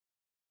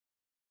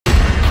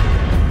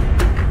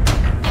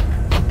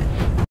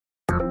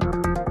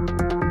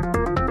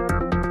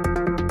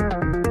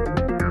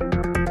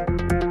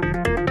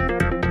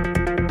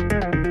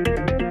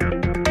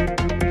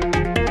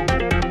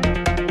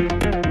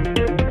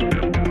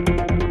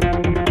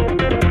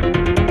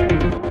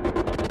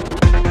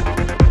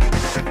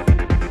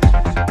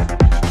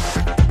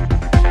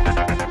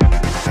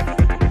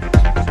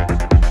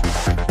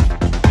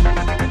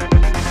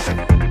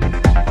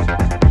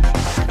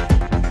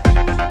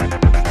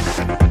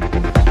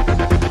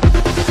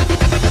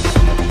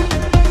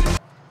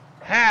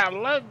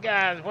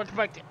welcome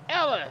back to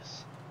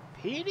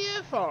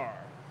Lspdfr.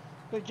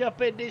 We'll jump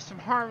in and do some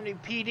Hmpd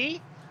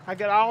PD. I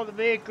got all the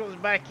vehicles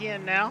back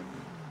in now.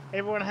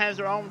 Everyone has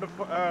their own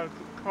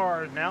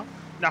cars now.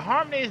 Now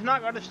Hmpd is not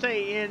going to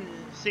stay in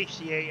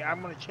 68.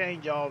 I'm going to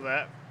change all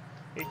that.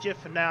 It's just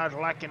for now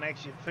until I can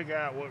actually figure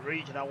out what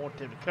region I want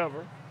them to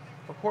cover.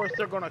 Of course,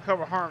 they're going to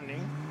cover Hmpd.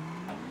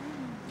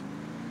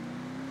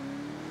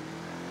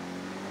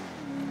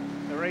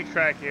 The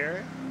racetrack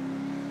area.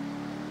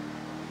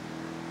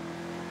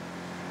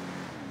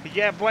 Because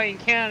you have Blaine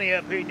County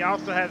up here, and you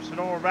also have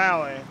Sonora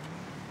Valley.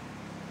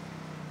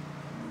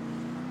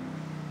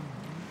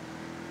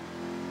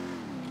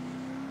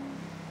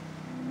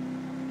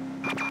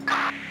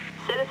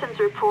 Citizens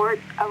report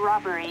a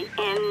robbery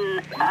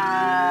in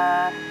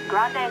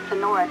Grande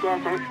Sonora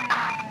Desert.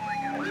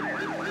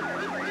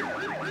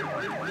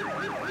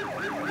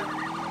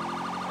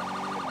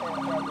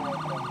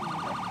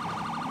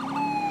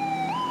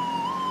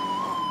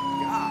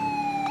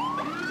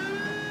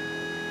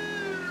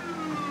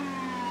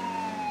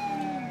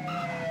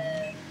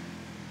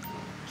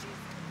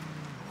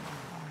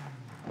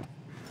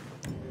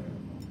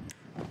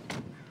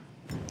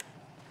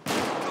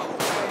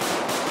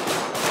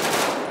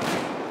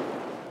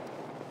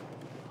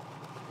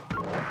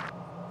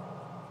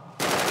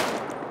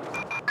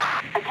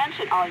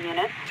 Attention all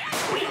units.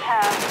 We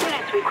have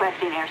units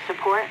requesting air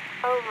support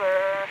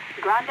over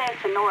Grande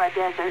Sonora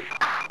Desert.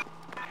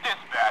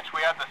 Dispatch,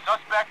 we have the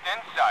suspect in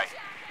sight.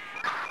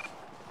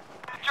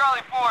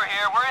 Charlie 4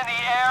 here. We're in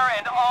the air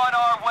and on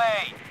our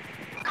way.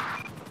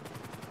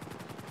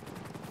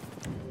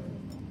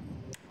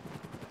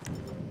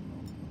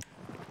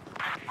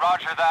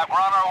 Roger that. We're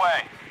on our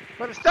way.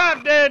 Put a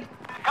stop, dude!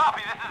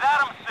 Copy. This is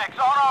Adam 6.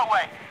 On our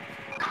way.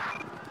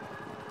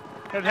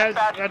 It has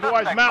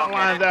otherwise mountain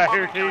lions out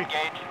here too.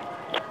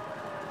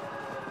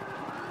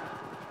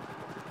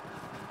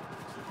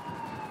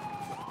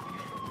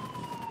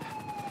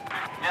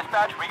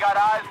 Dispatch, we got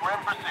eyes. We're in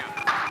pursuit.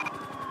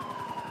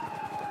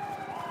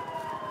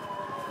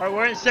 Alright,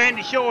 we're in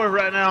Sandy Shore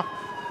right now.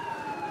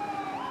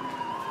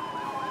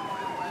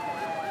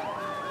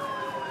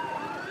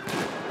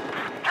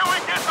 Can we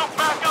get some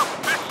backup?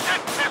 This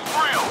shit is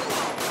real.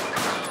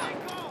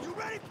 You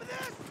ready for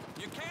this?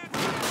 You can't.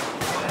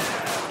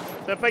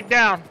 Step back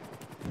down.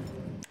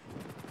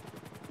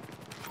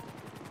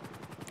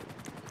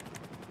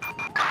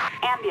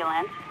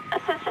 Ambulance.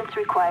 Assistance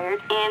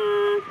required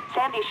in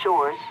Sandy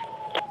Shores.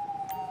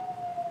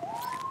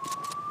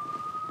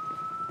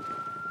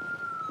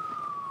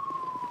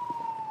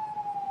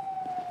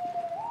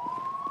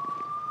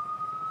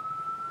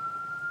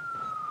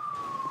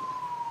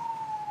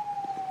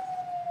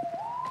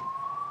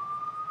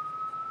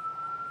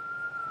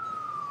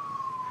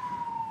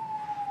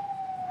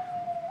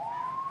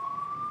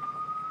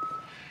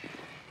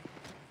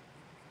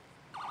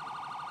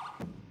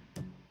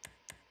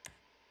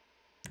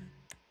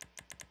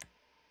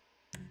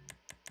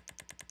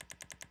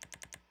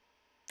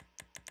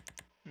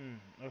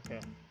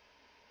 Okay.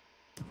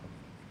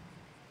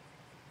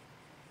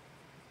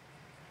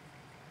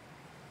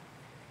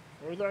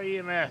 Where's our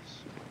EMS?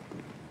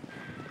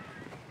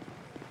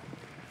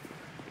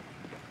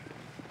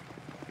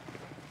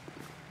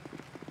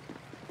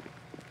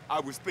 I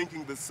was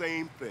thinking the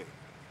same thing.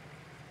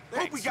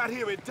 Hope we got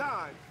here in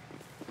time.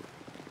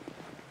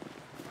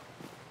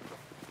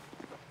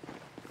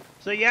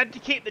 So you have to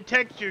keep the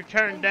texture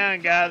turned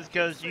down, guys,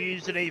 because you're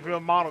using these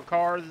real model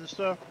cars and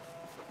stuff.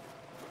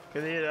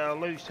 Because it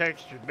lose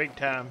texture big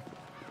time.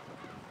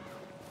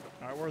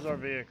 Alright, where's our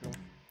vehicle?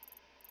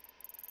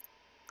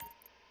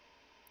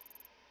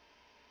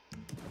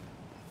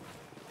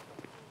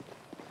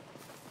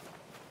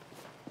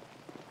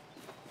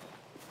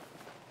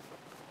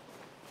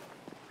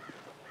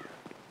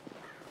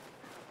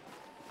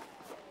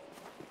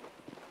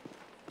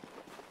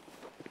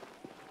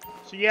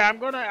 So yeah,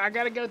 I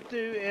gotta go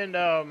through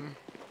and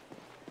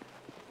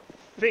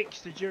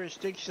fix the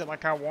jurisdiction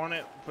like I want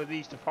it for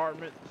these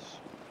departments.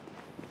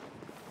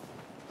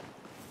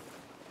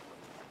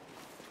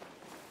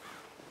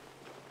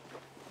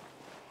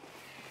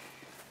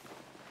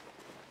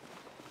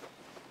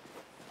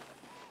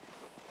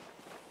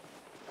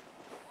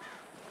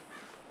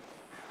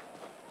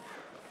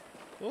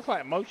 Looks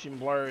like motion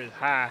blur is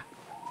high.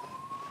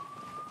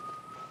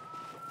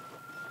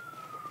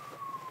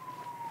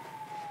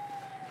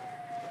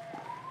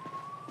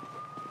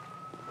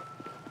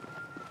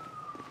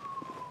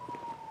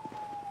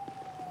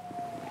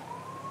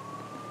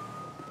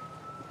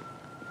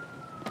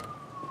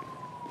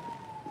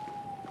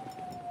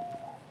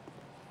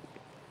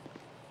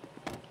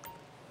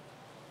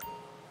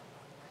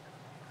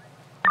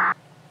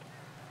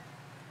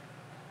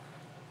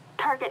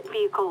 Target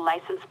vehicle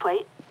license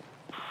plate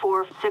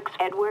 46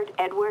 Edward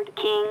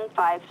King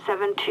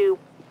 572.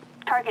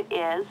 Target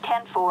is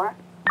 10-4.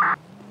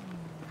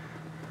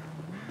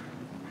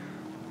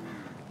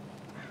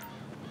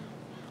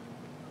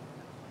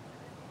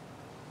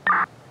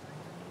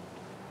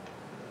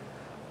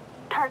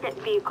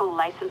 Target vehicle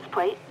license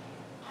plate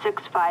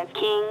 65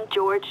 King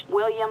George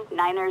William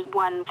Niners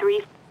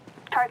 13.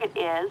 Target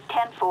is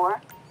 10-4.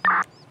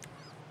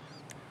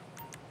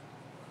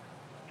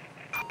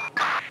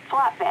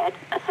 Flatbed.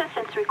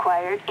 Assistance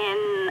required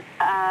in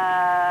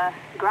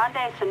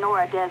Grande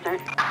Sonora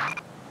Desert.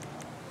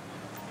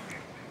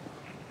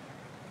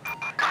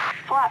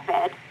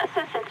 Flatbed.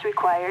 Assistance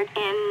required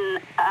in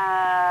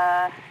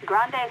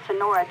Grande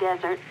Sonora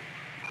Desert.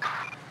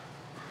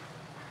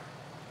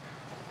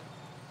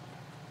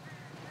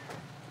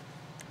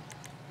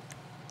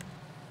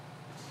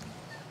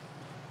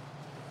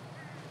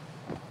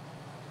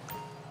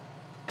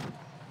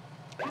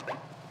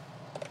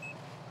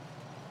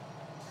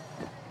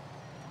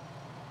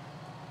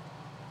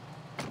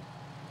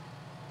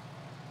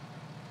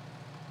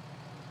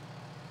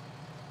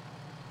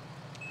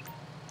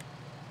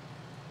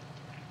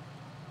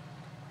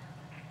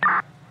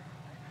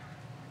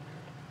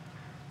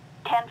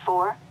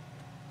 Four.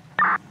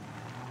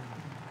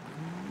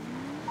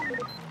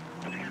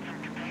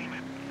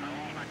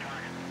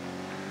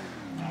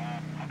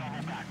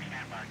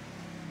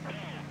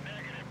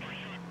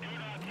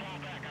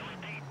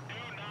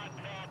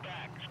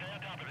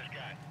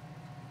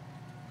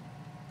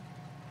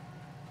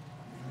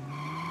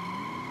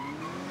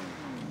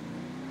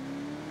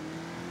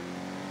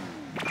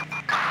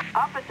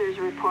 Officers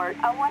report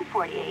a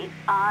 148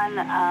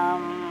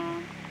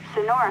 on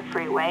Sonora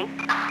Freeway.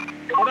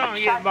 I don't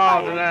get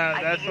involved in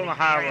that. That's on the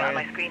highway. On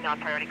my screen,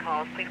 non-priority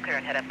calls. Please clear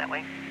and head up that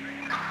way.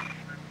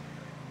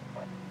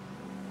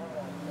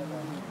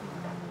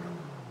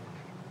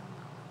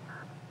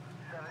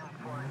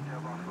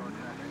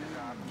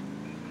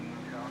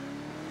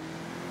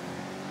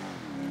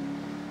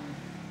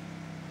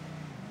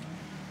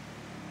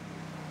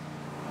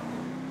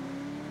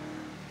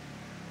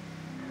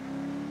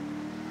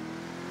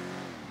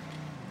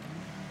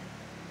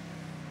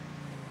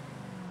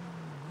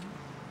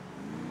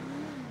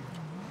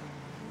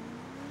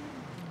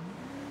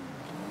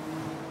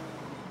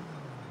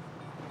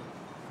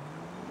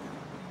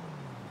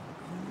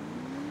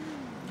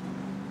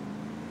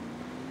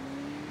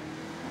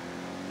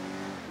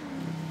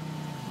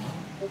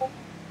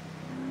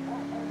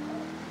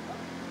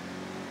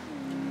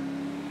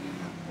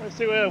 Let's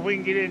see what else we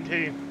can get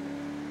into.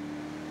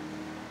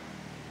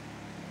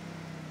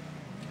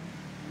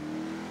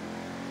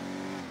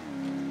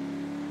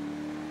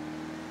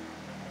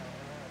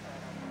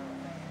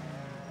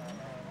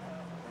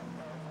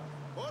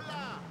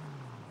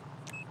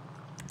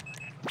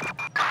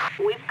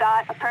 We've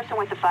got a person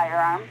with a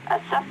firearm, a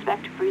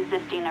suspect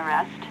resisting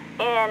arrest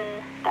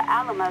in the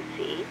Alamo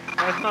Sea.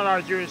 That's not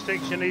our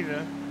jurisdiction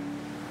either.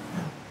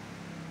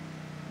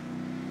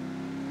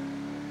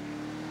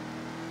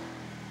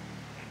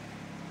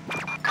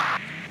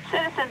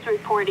 Citizens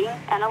reporting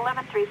an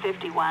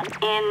 11351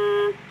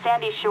 in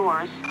Sandy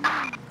Shores.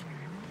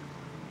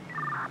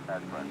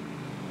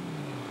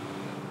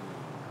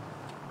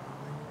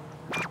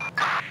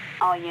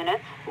 All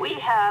units, we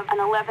have an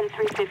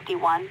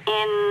 11351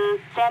 in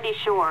Sandy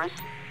Shores.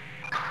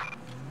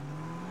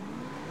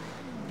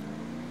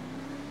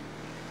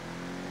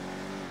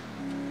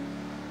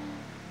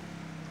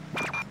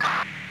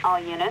 All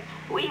units,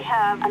 we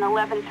have an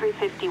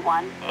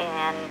 11351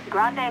 in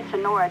Grande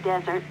Sonora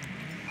Desert.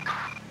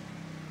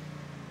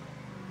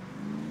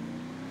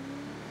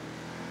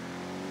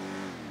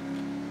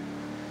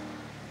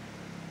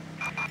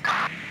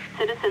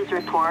 Citizens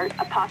report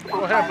a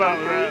possible fire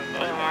injury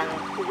in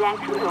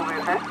Zancudo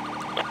River.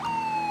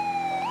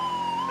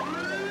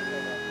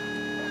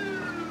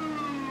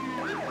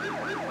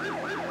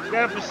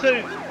 Got a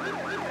pursuit.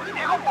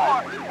 Eagle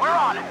 4, we're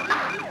on it.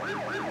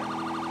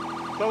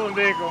 Stolen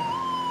vehicle.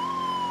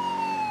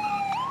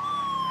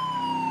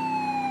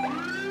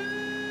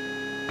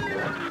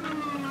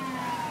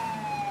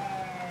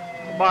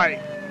 Body.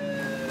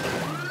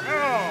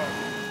 Oh.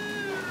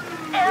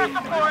 Air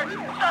support.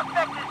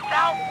 Suspect is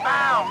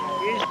southbound.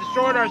 He's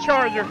destroyed our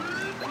charger.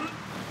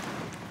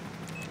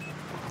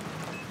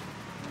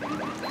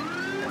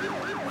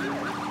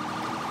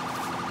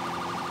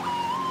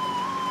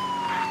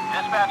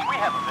 Dispatch, we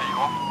have a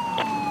visual.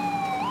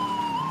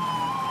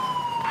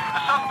 The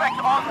suspect's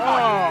on foot.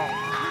 Oh.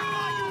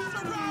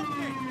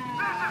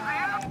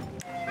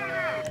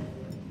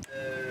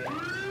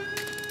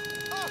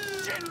 Oh,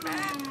 shit,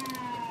 man.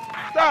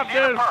 Stop,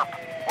 dude.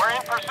 We're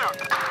in pursuit.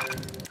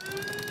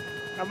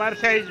 I'm out of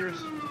tasers.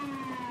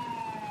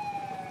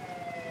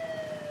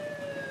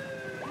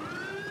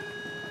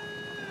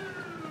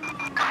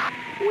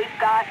 We've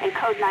got a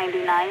code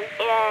 99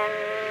 in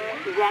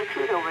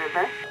Zancudo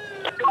River.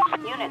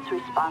 Units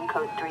respond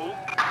code 3.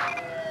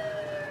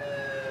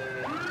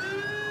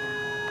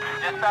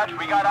 Dispatch,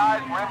 we got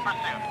eyes. We're in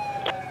pursuit.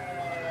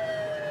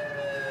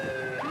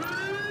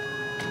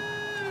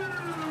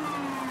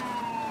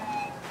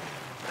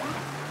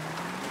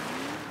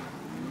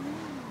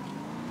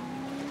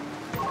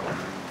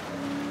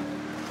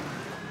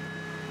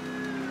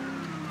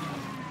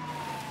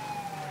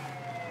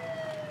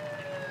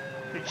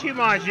 The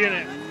Chimage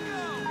unit.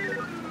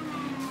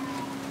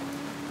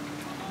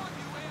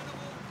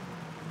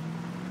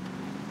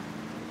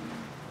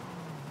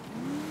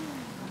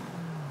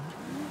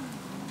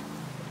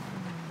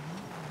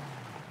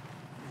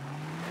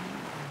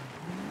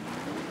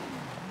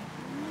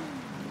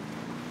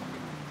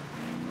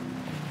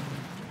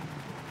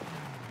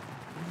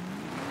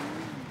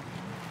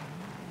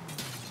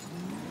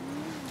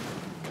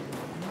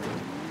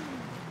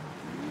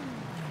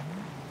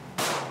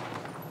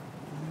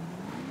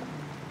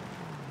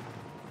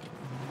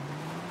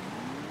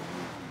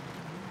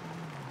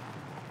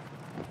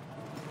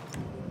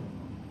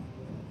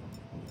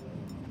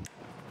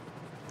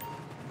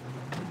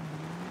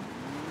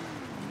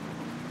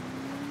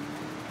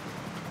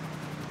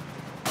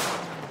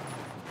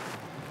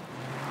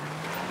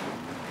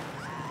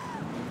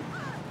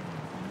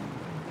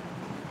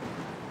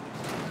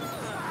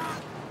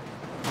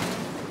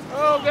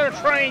 look at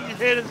a train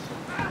just hit us.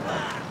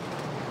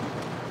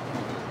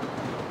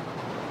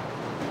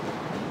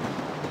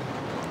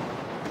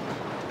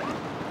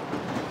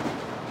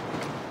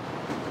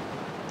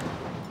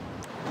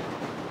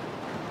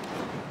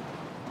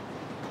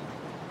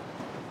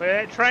 But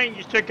that train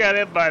just took out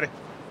everybody.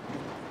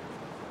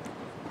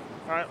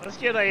 Alright, let's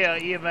get a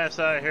EMS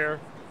out of here.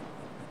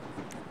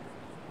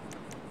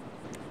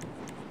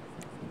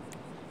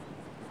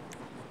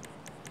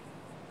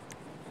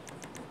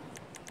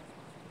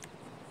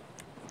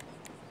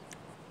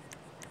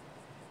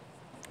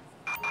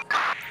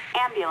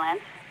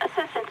 Ambulance.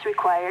 Assistance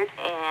required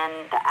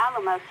in the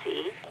Alamo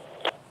C.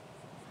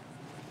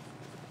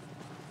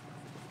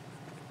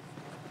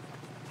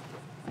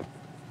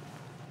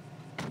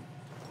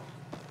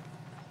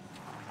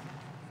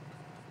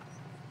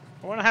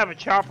 I want to have a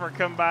chopper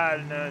come by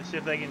and see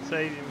if they can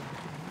save him.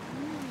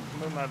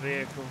 Move my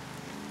vehicle.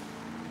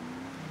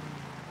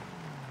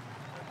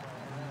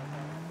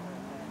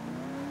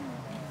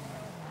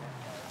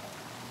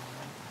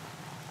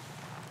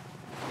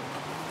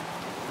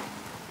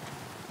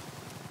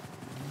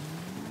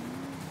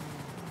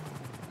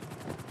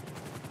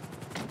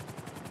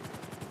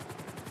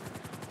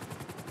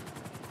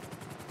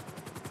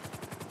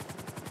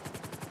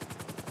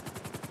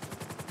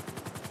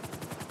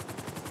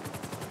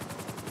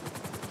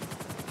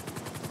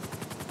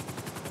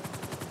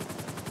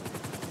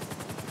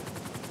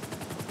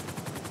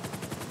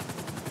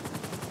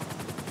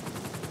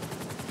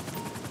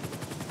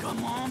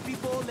 Come on,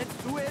 people, let's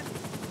do it.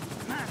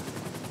 Man,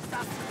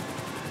 stop.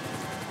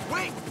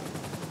 Wait!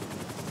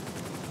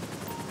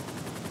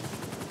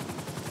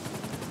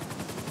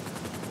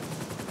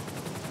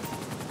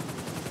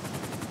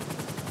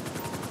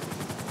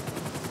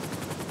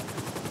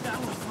 That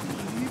was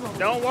unbelievable.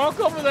 Don't walk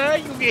over there,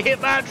 you'll get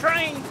hit by a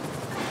train.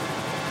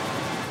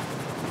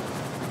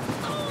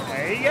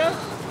 There you go.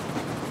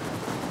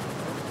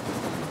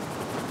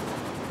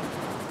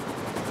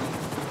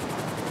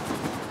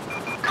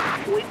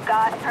 We've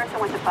got a person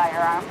with a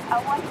firearm,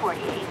 a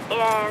 148,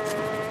 in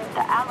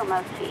the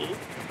Alamo C.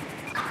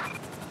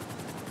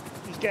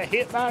 Just got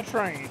hit by a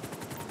train.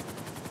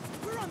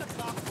 We're on the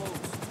clock, folks.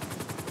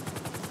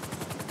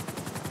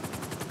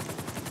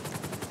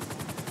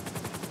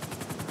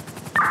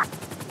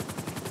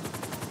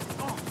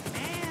 Oh,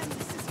 man,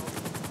 this is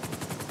over.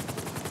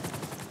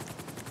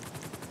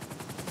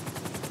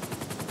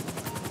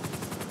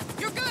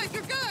 You're good,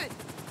 you're good!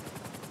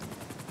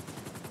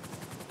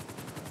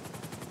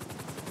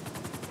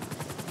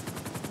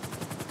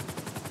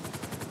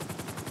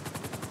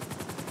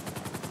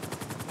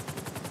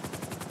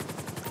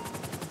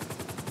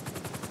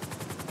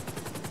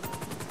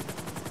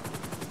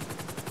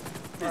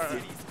 This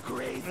city's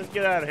crazy. Let's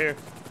get out of here.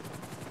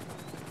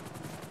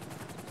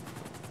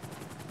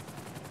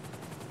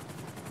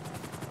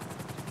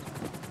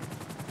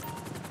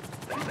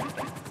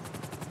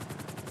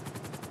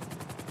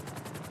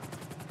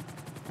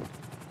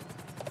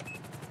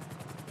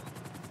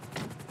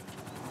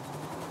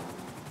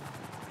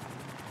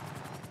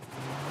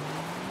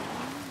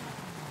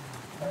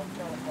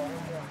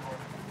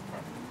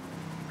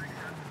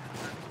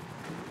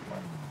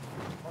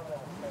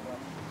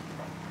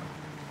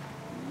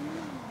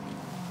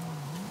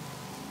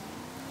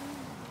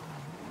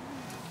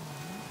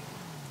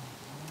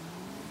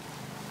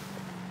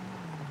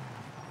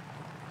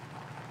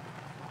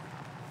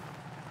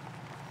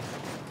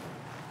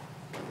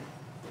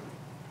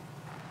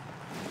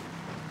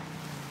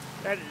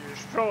 That to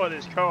destroy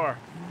this car.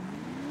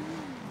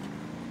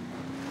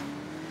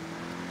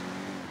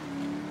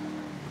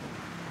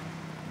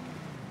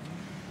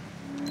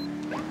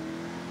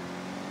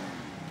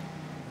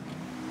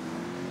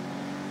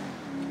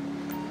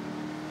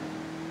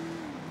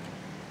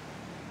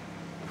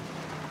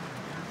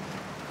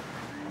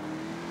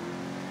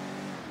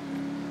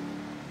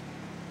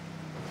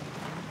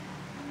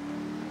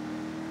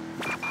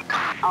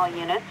 All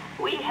units,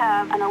 we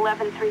have an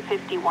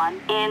 11351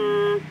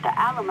 in the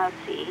Alamo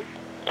C.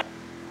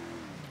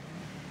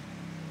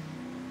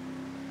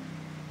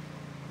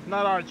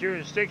 Not our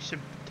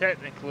jurisdiction,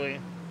 technically.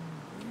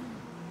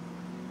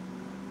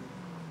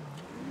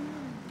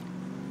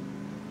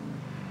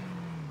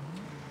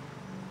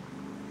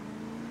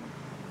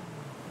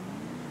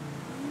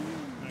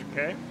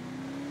 Okay.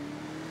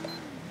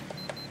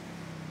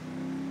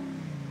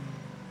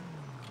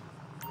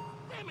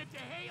 Damn it to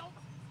hell!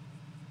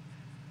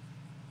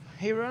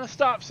 He ran a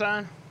stop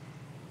sign.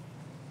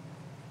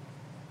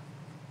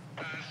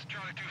 This is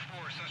Charlie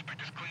 2-4.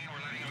 Suspect is clean.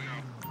 We're letting him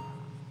go.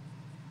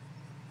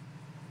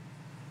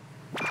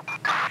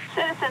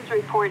 Citizens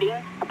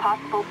reporting a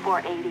possible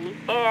 480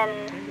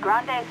 in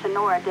Grande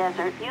Sonora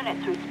Desert.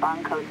 Units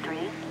respond code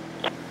 3.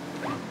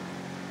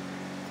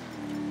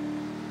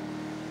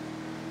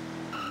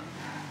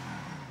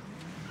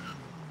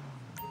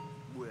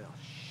 Well,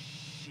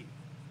 shit.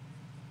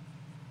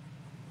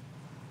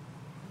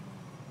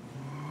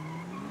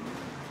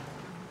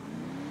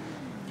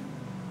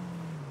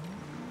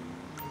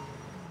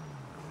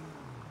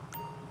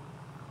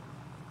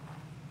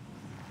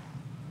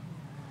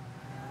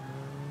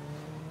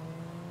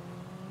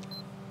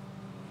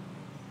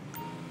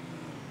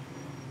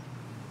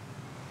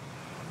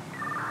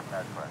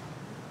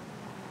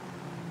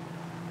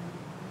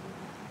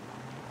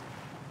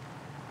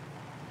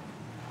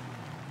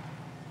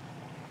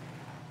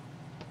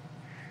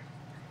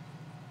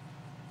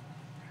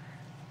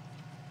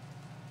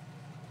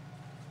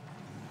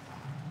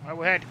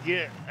 We had to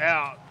get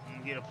out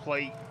and get a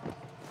plate.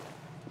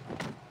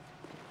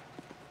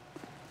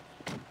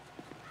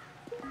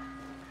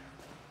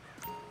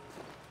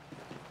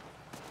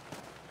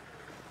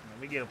 Let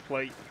me get a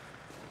plate.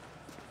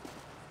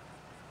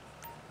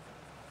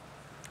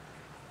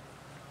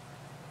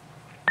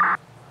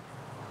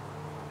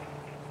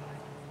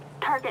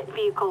 Target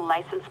vehicle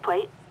license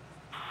plate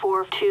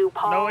 42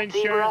 Paul No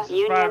insurance,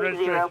 Zebra expired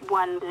Union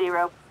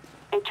registration.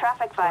 010. A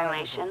traffic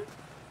violation.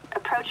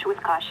 Approach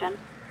with caution.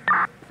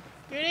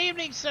 Good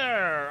evening,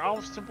 sir.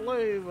 Officer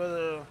Blue with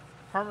the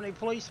Harmony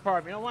Police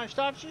Department. You know why it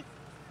stops you?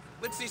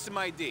 Let's see some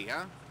ID,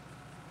 huh?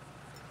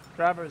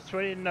 Driver is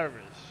sweaty and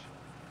nervous.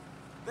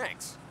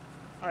 Thanks.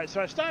 Alright, so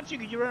I stopped you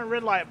because you ran a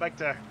red light back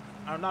there.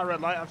 Not a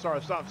red light, I'm sorry,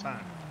 a stop sign.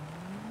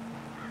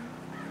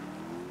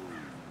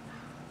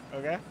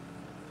 Okay?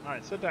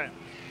 Alright, sit down.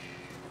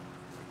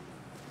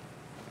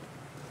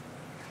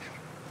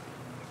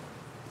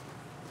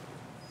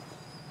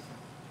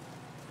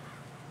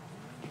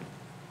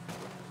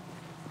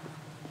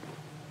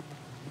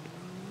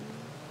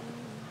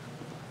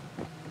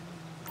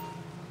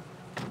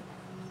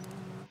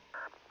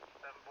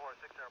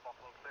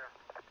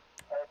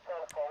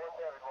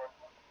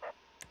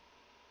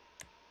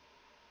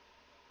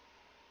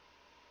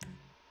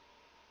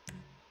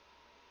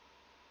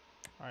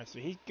 Alright, so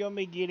he's gonna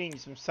be getting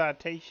some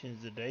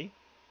citations today.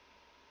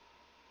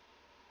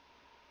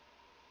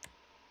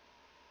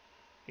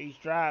 He's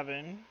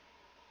driving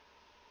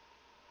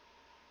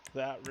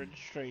without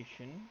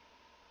registration.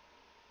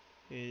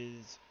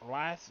 His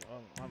license,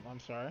 I'm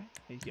sorry,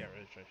 he's got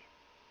registration.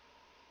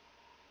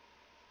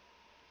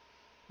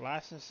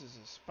 License is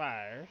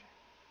expired.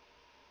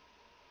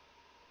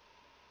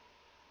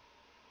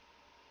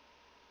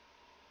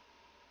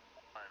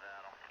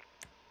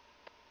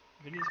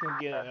 Then he's gonna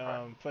get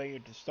failure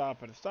to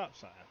stop at a stop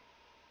sign.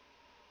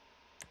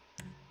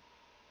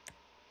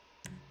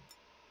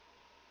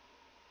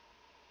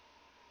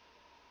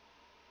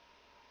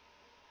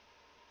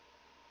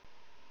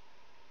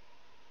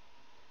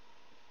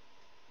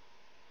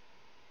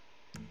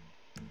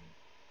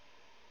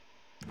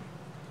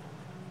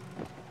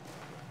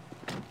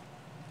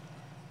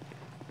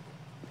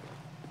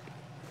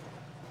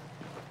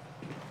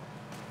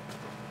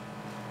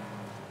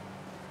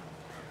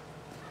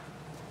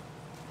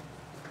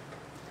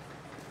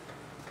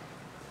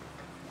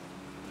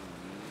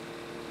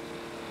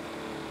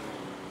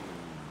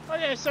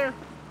 Okay, sir.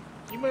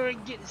 You may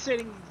get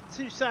setting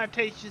 2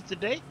 citations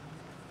today.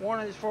 One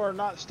is for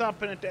not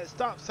stopping at that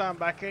stop sign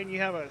back there, and you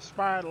have an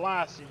expired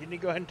license. You need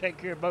to go ahead and take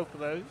care of both of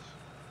those.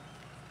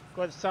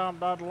 Go ahead and sign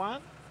dotted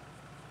line.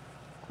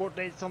 Court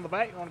date's on the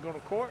back. You want to go to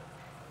court?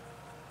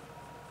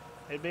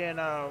 It'd be in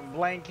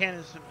Blaine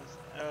County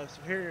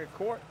Superior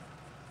Court.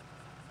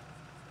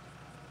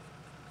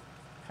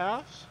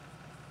 House.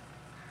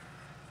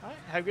 Alright,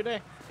 have a good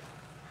day.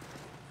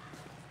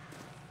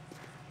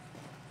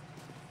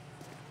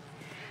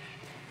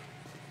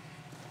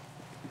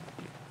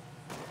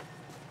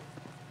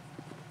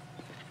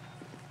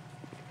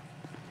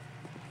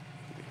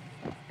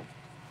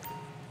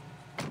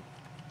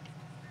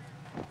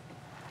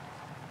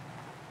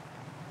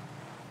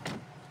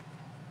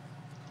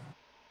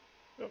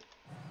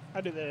 I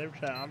do that every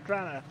time. I'm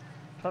trying to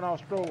turn off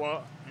scroll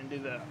up and do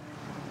that.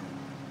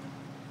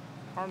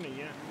 Harmony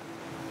unit.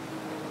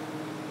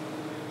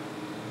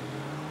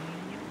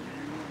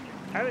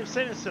 I haven't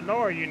seen a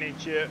Sonora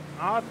unit yet.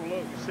 I'll have to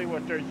look and see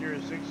what their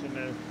jurisdiction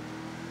is.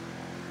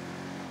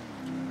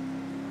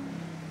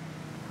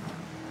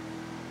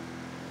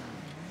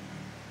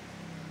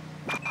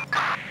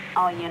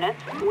 All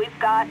units, we've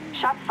got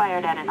shots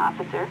fired at an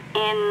officer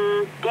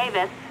in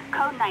Davis.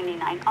 Code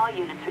 99, all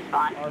units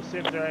respond. I'll see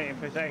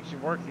if it's actually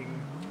working.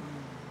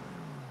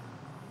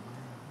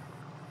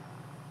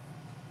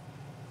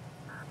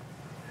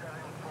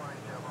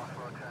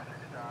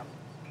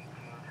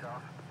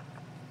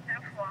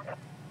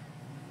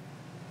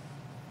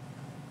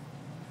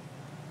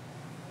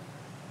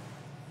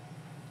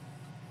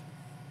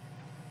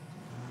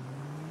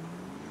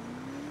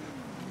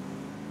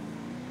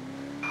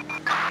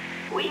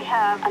 We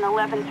have an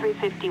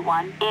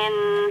 11351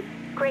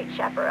 in Great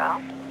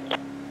Chaparral.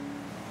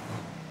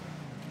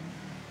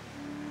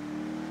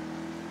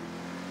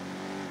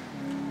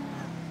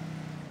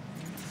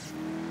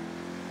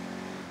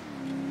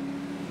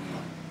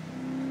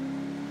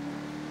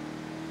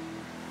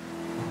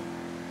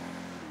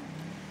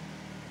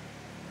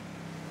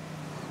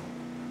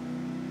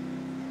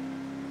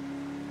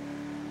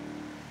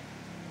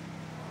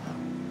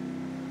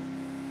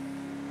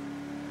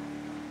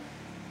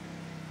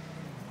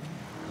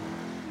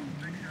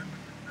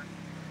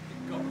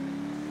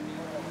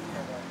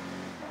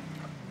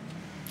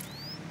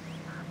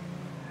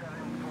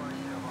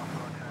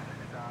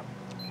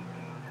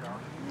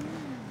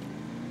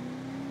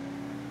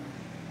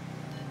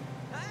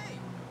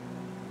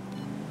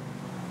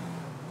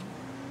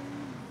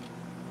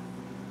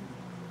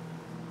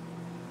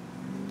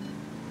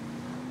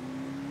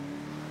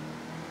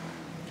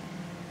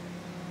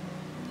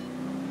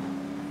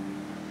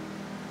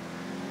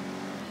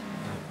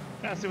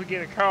 Let's see if we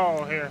get a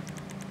call here.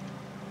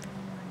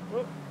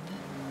 Whoop.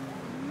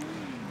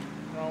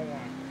 Wrong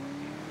one.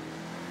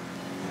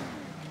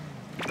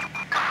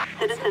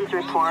 Citizens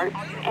report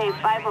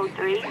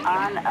A503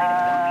 on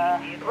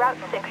Route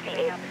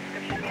 68.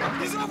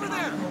 He's over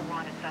there!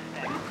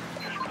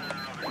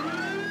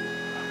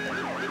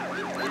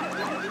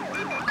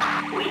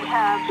 We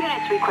have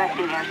units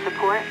requesting air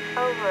support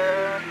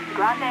over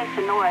Grande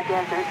Sonora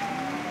Desert.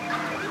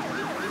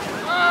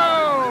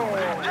 Oh!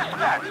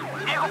 Dispatch!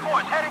 Eagle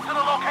Force heading to the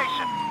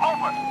location.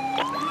 Over.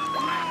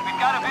 We've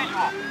got a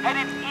visual.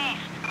 Headed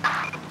east.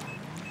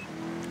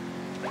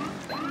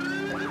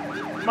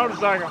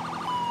 Motorcycle.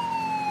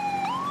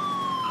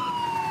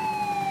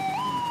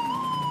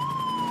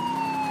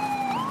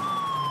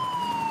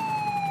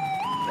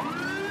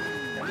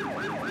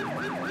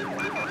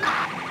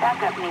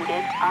 Backup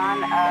needed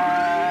on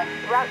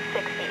Route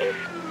 68.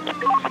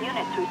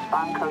 Units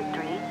respond code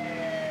 3.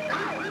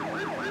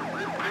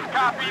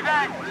 Copy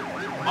that.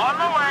 On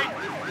the way.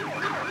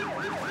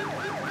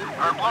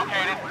 Herb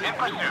located. In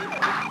pursuit.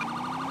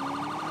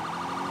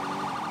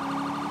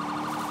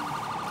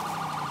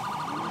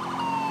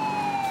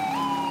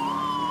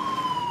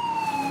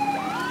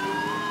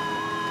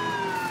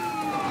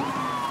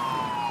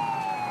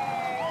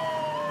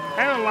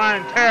 Handle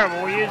line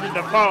terrible. We're using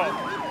default.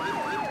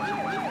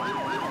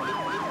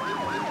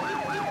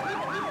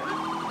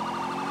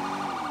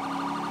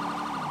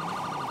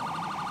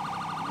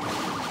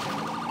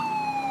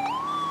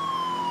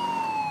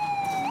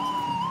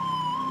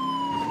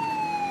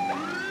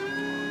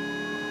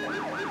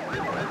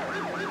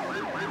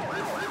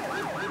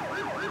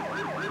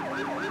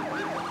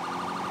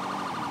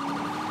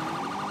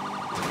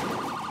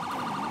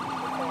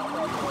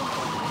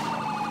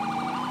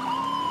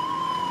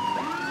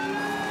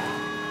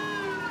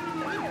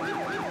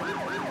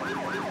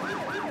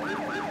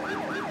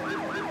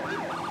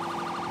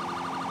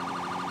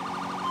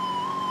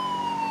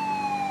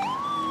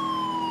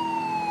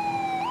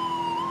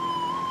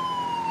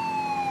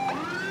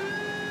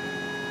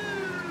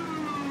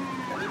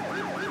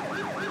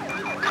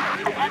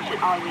 Attention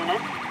all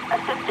units.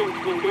 Assistance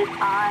needed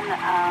on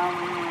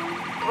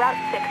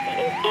Route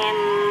 68 in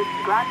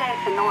Grande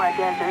Sonora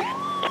Desert.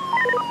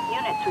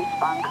 Units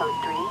respond code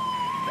 3.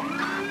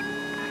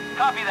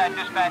 Copy that,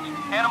 dispatch.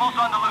 Animals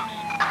on the loose.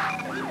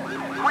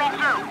 Green 2,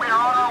 we are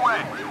on our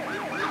way.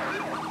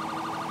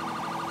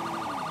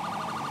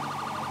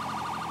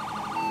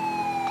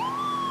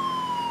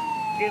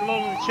 Get a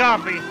little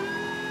choppy.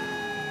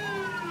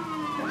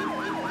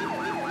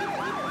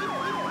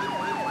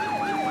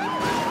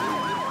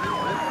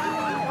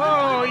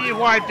 Oh, you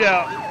wiped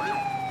out.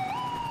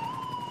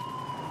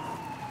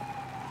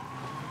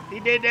 He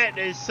did that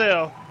to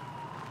himself.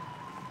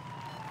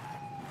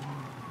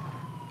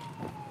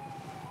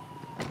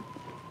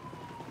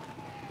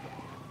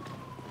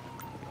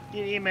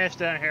 Get EMS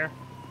down here.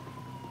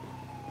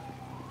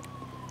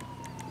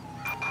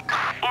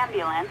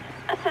 Ambulance.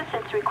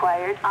 Assistance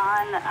required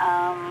on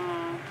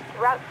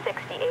Route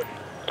 68.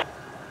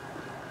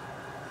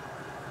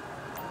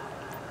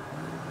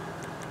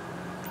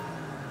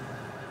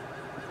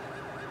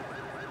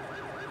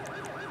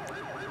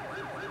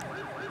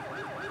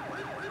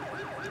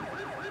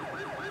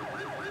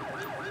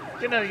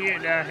 Get another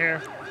unit down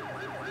here.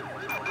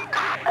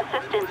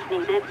 Assistance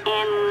needed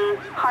in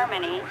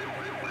Harmony.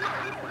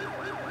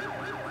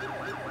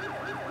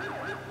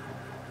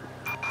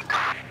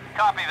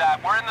 Copy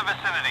that. We're in the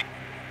vicinity.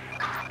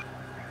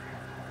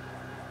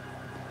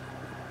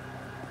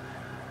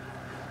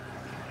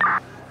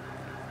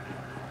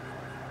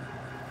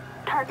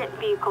 Target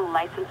vehicle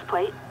license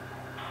plate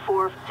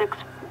 46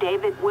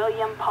 David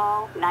William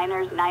Paul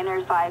Niners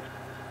 5.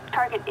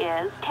 Target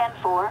is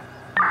 10-4.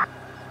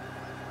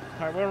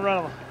 Alright, we're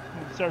running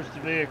and search the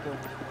vehicle.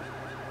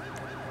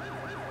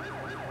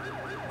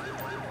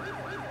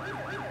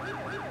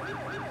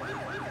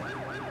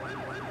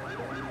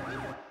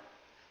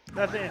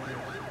 Nothing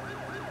interesting.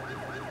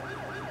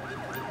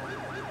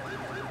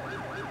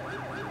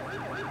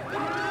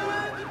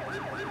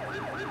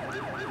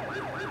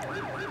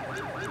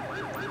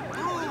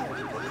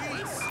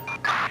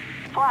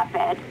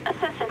 Flatbed.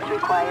 Assistance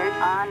required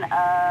on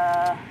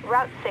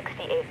Route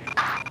 68.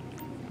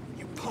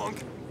 You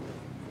punk!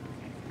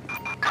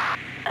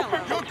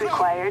 Assistance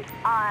required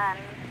on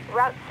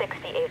Route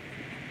 68.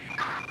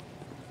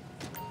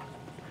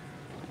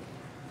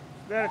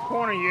 Got a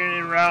corner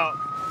unit en route.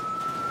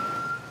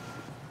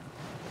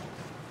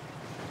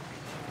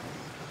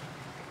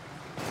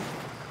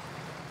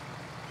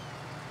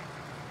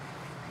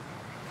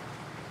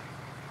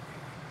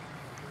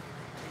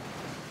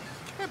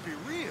 Can't be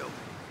real.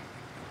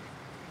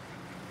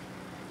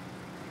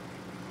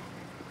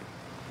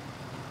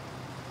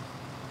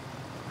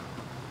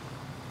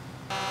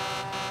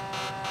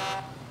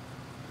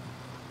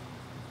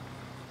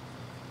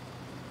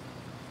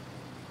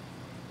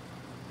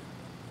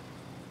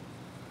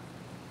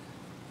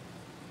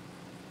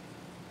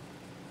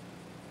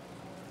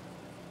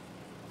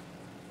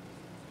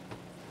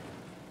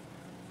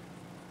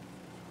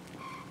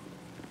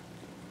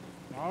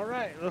 All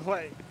right, looks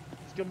like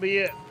It's gonna be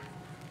it.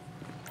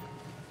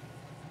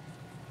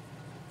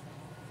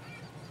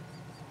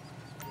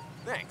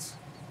 Thanks.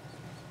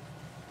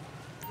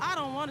 I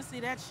don't want to see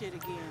that shit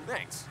again.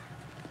 Thanks.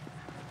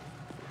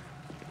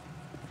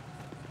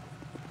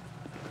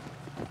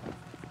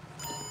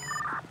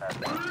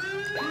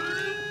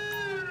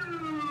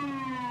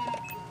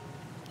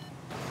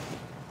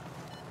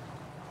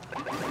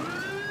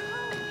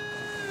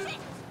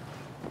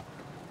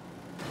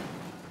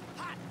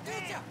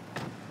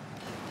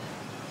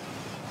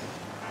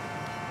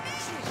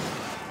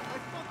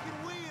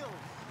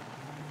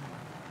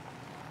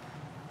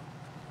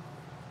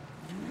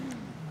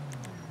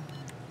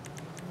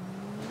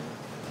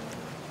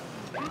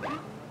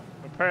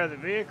 Repair the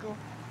vehicle.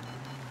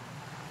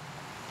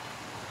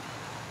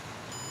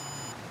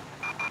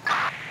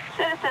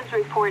 Citizens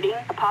reporting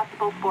a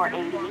possible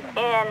 480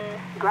 in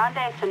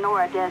Grande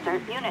Sonora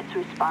Desert. Units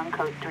respond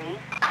code 3.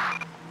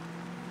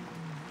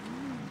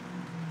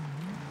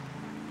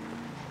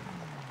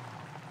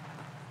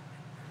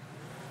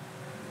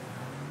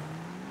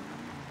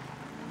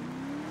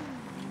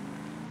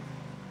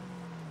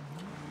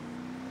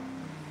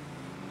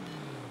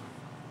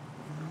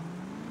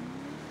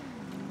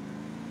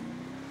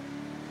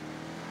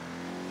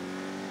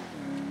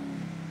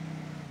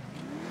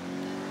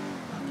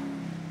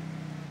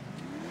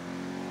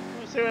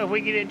 See if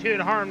we get into it in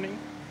Harmony.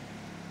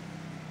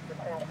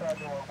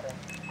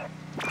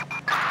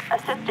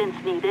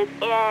 Assistance needed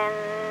in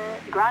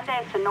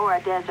Grande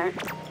Sonora Desert.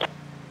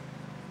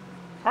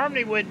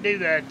 Harmony wouldn't do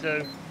that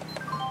though.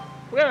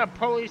 We got a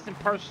police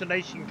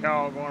impersonation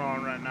call going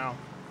on right now.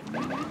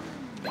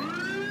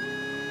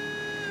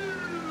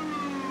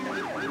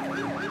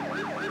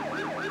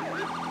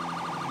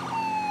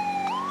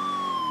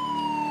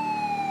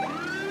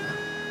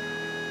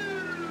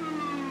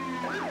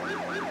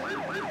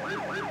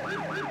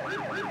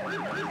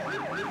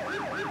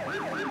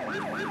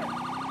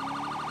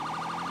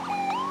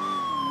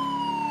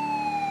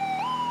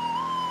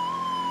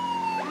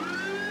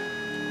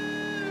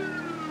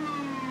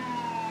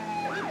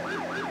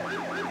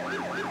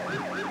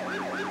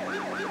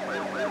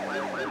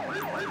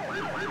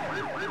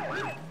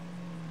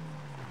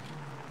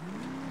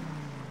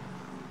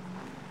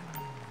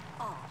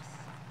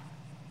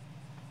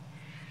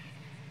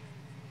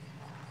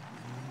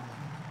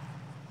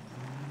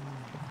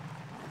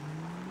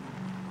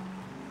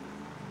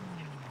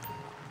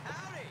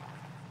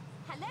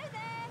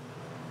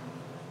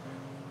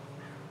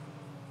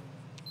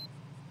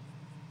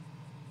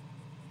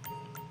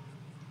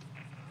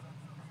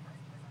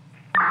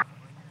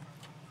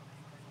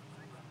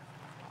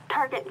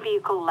 Target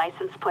vehicle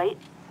license plate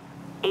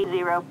 80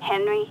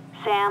 Henry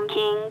Sam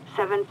King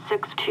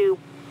 762.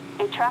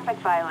 A traffic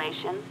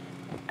violation.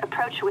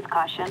 Approach with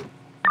caution.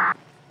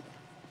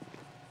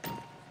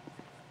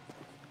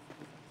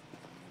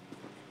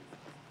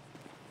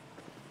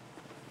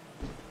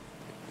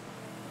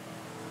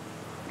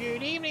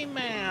 Good evening,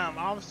 ma'am.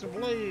 Officer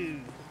Blue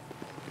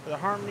for the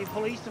Harmony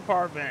Police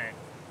Department.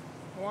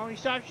 Want me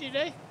to stop you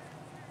today?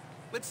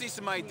 Let's see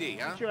some ID,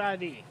 huh? What's your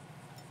ID?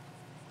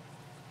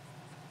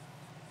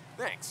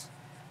 Thanks.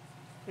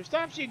 If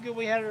stops you good,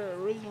 we had a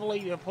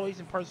reasonably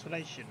police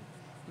impersonation.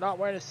 Not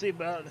wearing a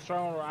seatbelt,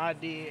 destroying our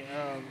ID,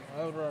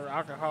 odor,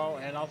 alcohol,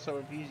 and also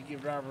refuse to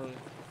give driver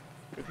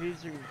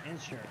refusing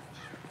insurance.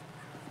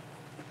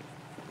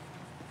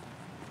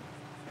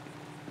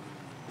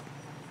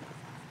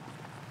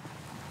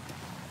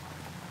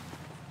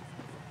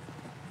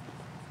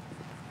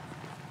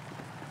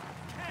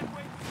 Can't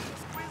wait to see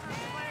this Wizards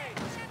play.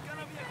 It's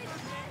gonna be a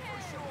good game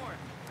for sure.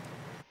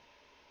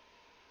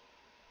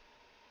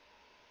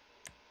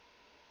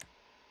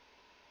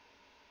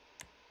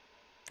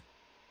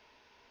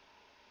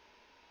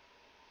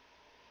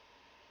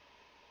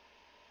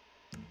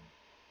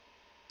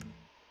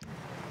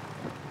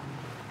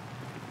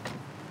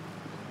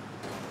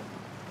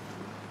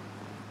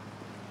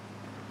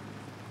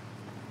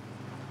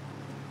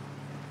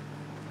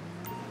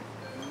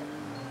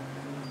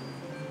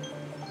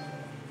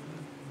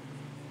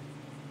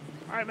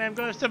 Alright, ma'am,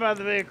 go step out of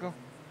the vehicle.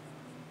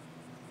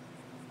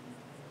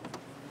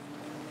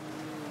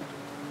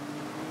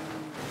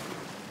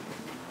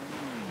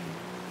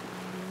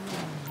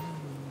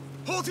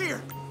 Hold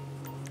here!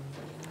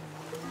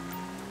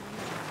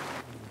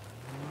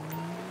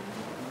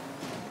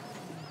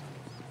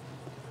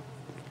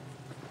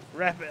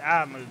 Rapid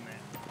eye movement.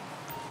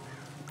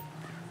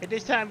 At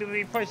this time, you'll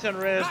be placed on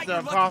arrest Not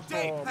your lucky possible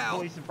day, pal.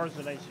 police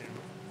impersonation.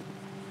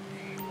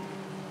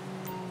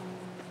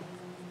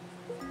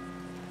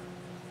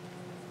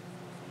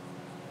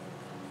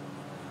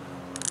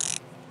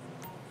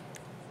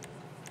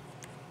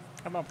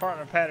 Have my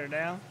partner pat her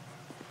down.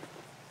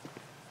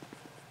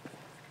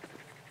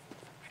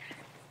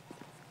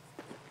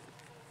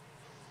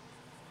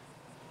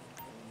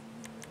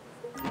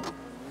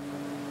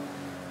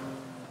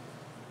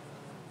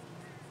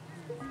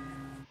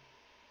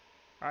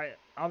 Alright,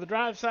 on the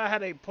driver's side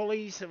had a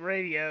police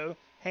radio,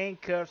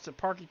 handcuffs, a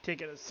parking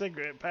ticket, a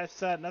cigarette. Passenger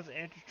side, nothing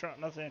interest, trunk,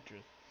 nothing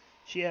interest.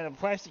 She had a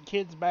plastic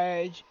kid's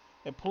badge,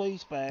 a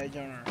police badge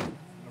on her.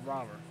 a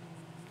robber.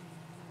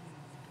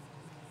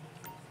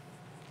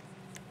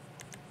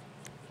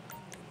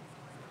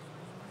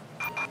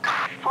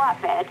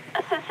 Flatbed.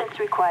 Assistance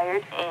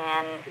required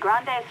in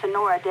Grande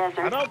Sonora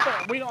Desert.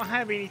 We don't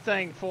have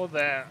anything for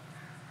that.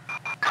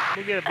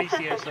 We get a BCSO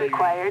Assistance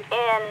required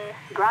in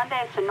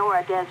Grande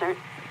Sonora Desert.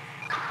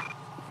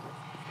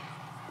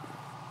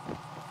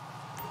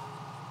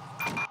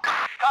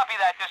 Copy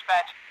that,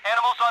 dispatch.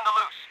 Animals on the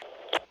loose.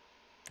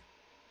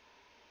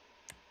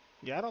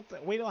 Yeah,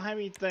 we don't have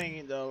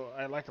anything though,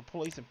 like a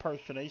police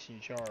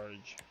impersonation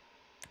charge.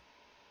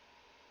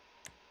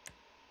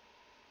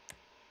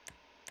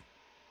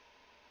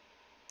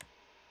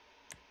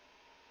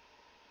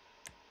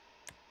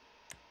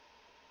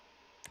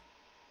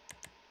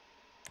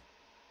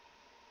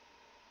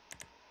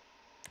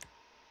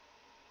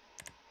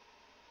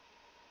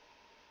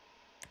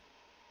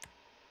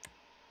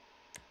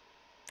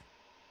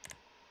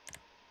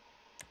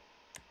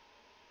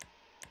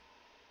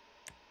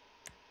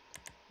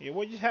 Yeah,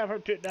 we'll just have her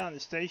took down the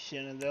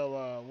station, and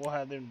we'll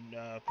have them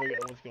figure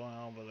out what's going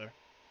on with her.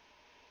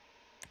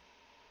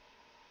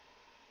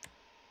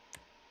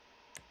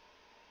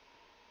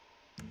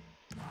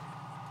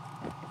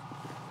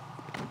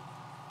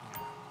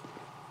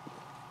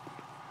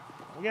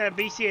 We got a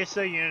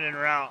BCSO unit en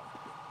route.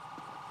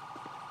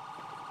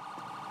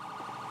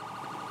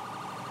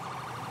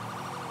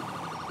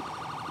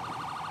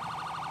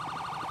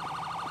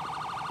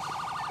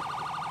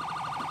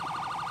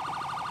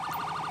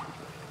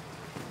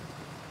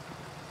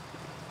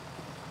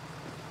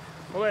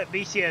 We'll let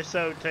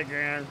BCSO take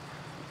her in.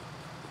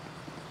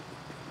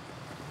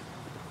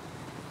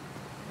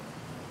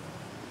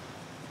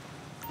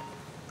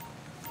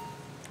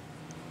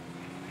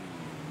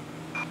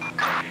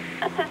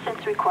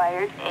 Assistance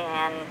required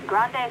in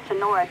Grande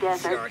Sonora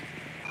Desert.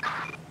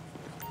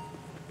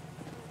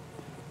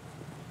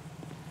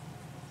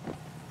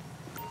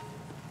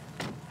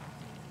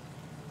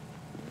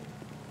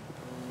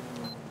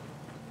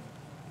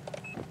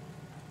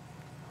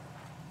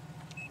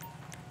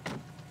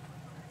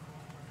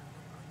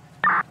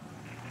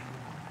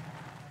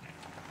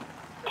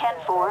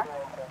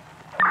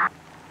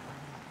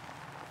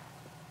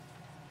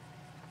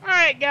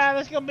 Alright guys,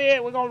 that's gonna be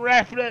it. We're gonna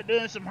wrap it up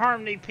doing some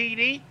Hmpd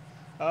PD.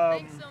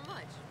 Thanks so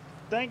much.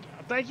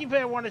 Thank you for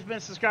everyone that's been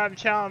subscribed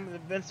to the channel.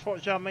 That's been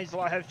supporting the channel, means a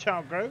lot. Helps the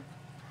channel grow.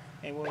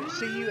 And we'll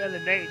see you in the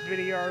next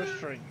video or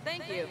stream.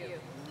 Thank you.